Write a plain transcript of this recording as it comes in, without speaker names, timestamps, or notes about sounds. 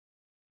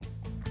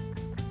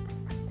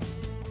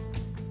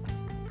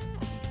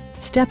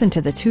Step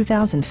into the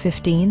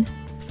 2015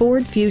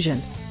 Ford Fusion.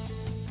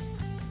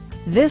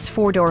 This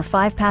four-door,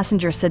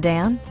 five-passenger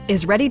sedan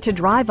is ready to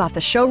drive off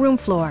the showroom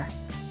floor.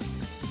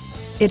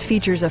 It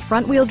features a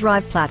front-wheel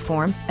drive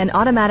platform, an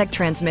automatic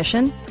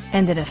transmission,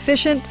 and an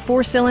efficient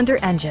four-cylinder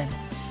engine.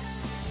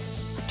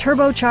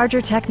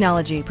 Turbocharger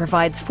technology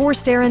provides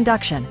forced air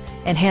induction,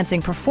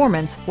 enhancing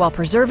performance while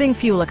preserving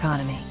fuel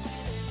economy.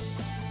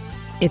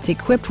 It's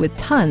equipped with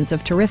tons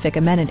of terrific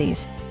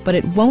amenities, but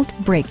it won't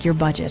break your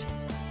budget.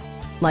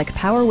 Like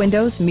power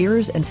windows,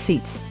 mirrors, and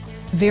seats,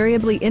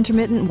 variably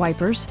intermittent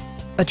wipers,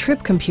 a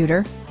trip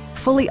computer,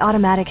 fully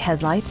automatic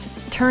headlights,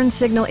 turn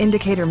signal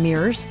indicator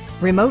mirrors,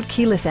 remote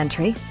keyless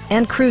entry,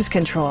 and cruise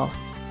control.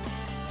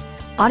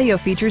 Audio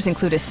features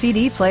include a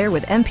CD player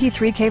with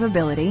MP3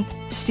 capability,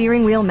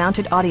 steering wheel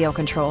mounted audio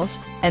controls,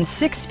 and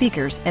 6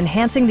 speakers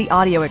enhancing the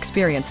audio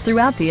experience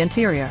throughout the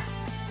interior.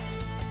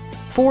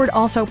 Ford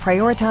also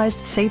prioritized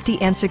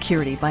safety and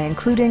security by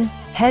including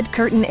head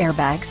curtain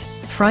airbags,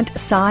 front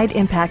side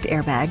impact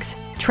airbags,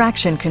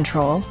 traction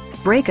control,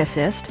 brake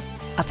assist,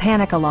 a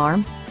panic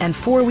alarm, and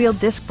 4-wheel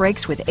disc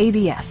brakes with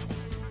ABS.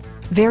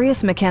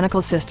 Various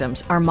mechanical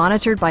systems are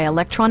monitored by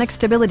electronic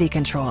stability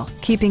control,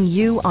 keeping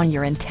you on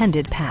your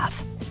intended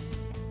path.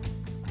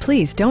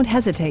 Please don't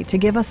hesitate to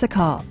give us a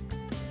call.